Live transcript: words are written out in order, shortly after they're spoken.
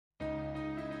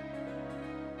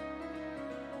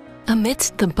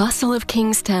Amidst the bustle of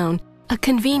Kingstown, a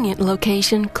convenient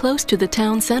location close to the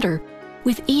town center,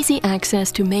 with easy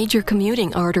access to major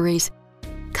commuting arteries,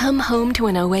 come home to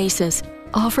an oasis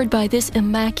offered by this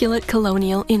immaculate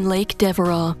colonial in Lake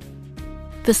Devereux.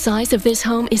 The size of this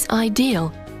home is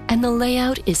ideal, and the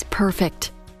layout is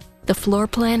perfect. The floor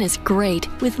plan is great,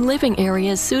 with living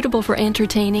areas suitable for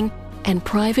entertaining and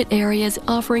private areas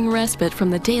offering respite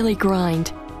from the daily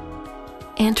grind.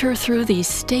 Enter through these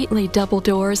stately double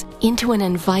doors into an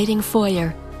inviting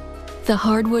foyer. The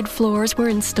hardwood floors were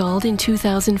installed in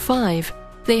 2005.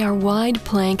 They are wide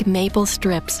plank maple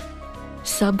strips.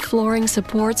 Subflooring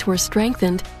supports were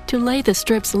strengthened to lay the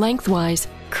strips lengthwise,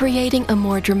 creating a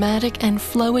more dramatic and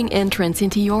flowing entrance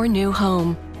into your new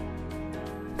home.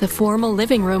 The formal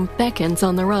living room beckons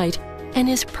on the right and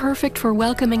is perfect for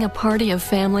welcoming a party of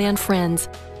family and friends.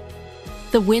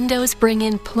 The windows bring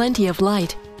in plenty of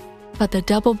light, but the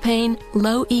double-pane,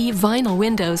 low-E vinyl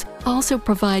windows also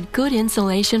provide good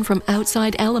insulation from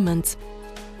outside elements.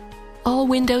 All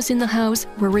windows in the house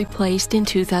were replaced in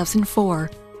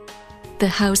 2004. The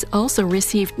house also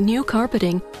received new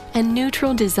carpeting and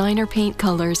neutral designer paint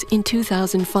colors in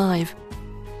 2005.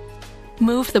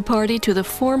 Move the party to the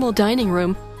formal dining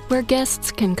room, where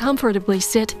guests can comfortably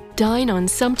sit, dine on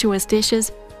sumptuous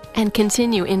dishes, and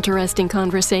continue interesting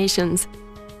conversations.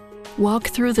 Walk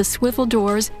through the swivel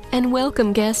doors and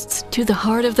welcome guests to the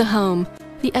heart of the home,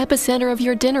 the epicenter of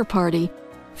your dinner party,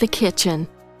 the kitchen.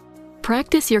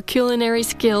 Practice your culinary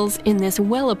skills in this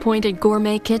well-appointed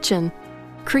gourmet kitchen.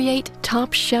 Create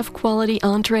top chef quality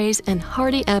entrees and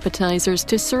hearty appetizers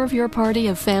to serve your party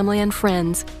of family and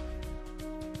friends.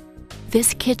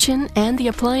 This kitchen and the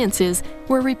appliances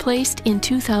were replaced in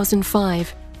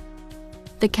 2005.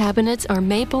 The cabinets are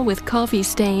maple with coffee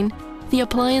stain, the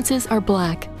appliances are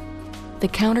black. The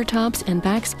countertops and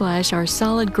backsplash are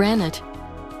solid granite.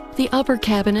 The upper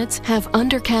cabinets have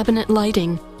under-cabinet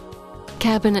lighting.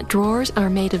 Cabinet drawers are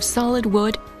made of solid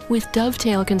wood with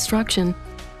dovetail construction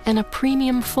and a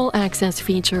premium full access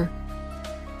feature.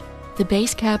 The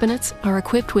base cabinets are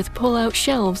equipped with pull-out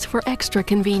shelves for extra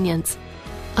convenience.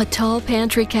 A tall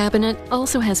pantry cabinet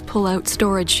also has pull-out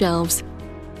storage shelves.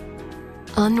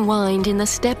 Unwind in the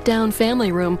step-down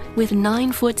family room with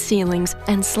 9-foot ceilings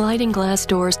and sliding glass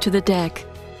doors to the deck.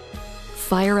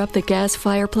 Fire up the gas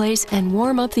fireplace and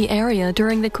warm up the area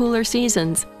during the cooler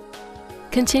seasons.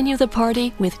 Continue the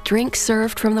party with drinks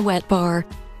served from the wet bar.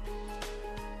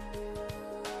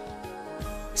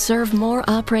 Serve more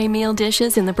après-meal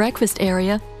dishes in the breakfast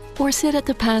area, or sit at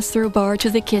the pass-through bar to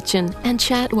the kitchen and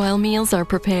chat while meals are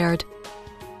prepared.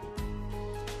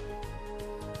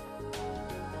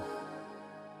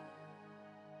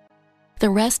 The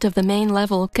rest of the main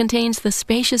level contains the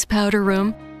spacious powder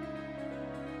room,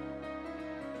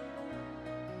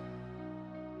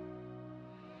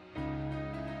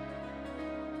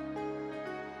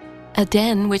 a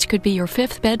den which could be your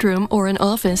 5th bedroom or an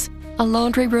office, a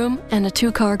laundry room, and a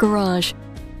 2-car garage.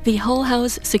 The whole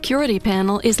house security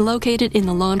panel is located in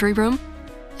the laundry room,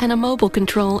 and a mobile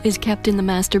control is kept in the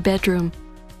master bedroom.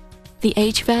 The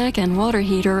HVAC and water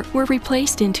heater were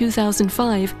replaced in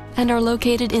 2005 and are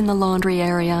located in the laundry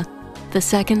area. The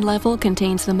 2nd level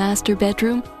contains the master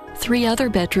bedroom, 3 other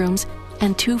bedrooms,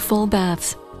 and 2 full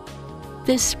baths.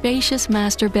 This spacious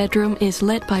master bedroom is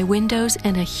lit by windows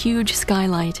and a huge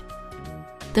skylight.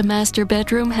 The master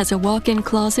bedroom has a walk-in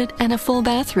closet and a full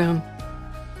bathroom.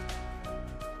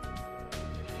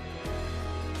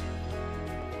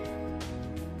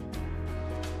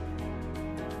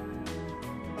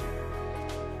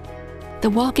 The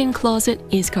walk-in closet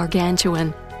is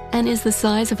gargantuan and is the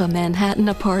size of a Manhattan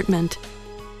apartment.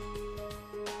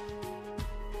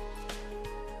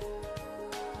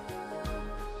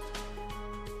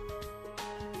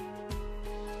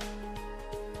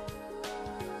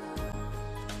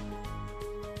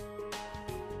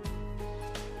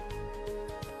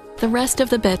 The rest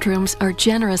of the bedrooms are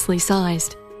generously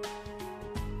sized.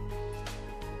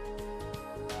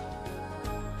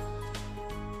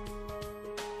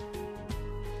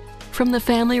 From the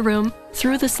family room,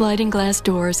 through the sliding glass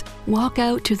doors, walk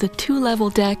out to the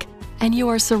 2-level deck, and you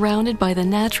are surrounded by the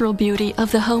natural beauty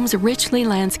of the home's richly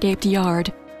landscaped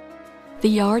yard. The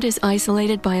yard is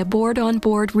isolated by a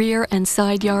board-on-board rear and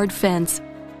side yard fence.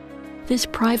 This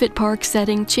private park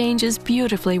setting changes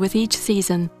beautifully with each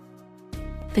season.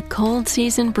 The cold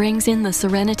season brings in the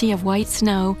serenity of white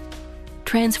snow,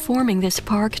 transforming this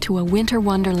park to a winter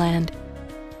wonderland.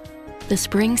 The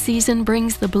spring season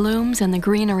brings the blooms and the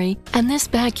greenery, and this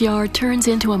backyard turns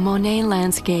into a Monet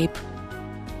landscape.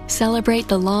 Celebrate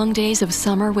the long days of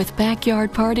summer with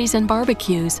backyard parties and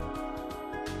barbecues.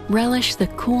 Relish the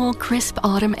cool, crisp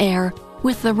autumn air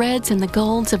with the reds and the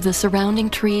golds of the surrounding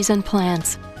trees and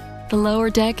plants. The lower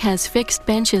deck has fixed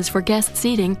benches for guest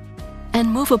seating, and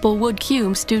movable wood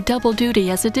cubes do double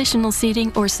duty as additional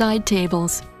seating or side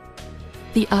tables.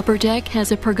 The upper deck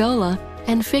has a pergola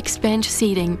and fixed bench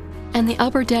seating, and the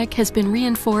upper deck has been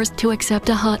reinforced to accept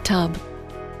a hot tub.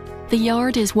 The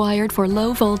yard is wired for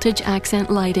low-voltage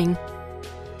accent lighting.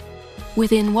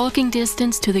 Within walking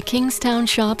distance to the Kingstown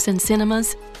shops and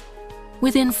cinemas,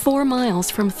 within 4 miles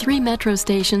from 3 metro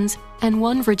stations and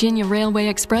 1 Virginia Railway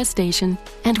Express station,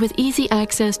 and with easy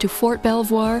access to Fort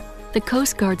Belvoir, the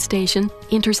Coast Guard Station,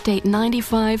 Interstate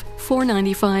 95,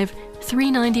 495,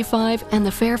 395, and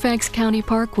the Fairfax County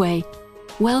Parkway.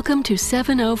 Welcome to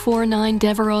 7049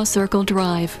 Devereux Circle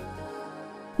Drive.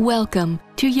 Welcome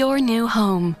to your new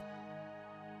home.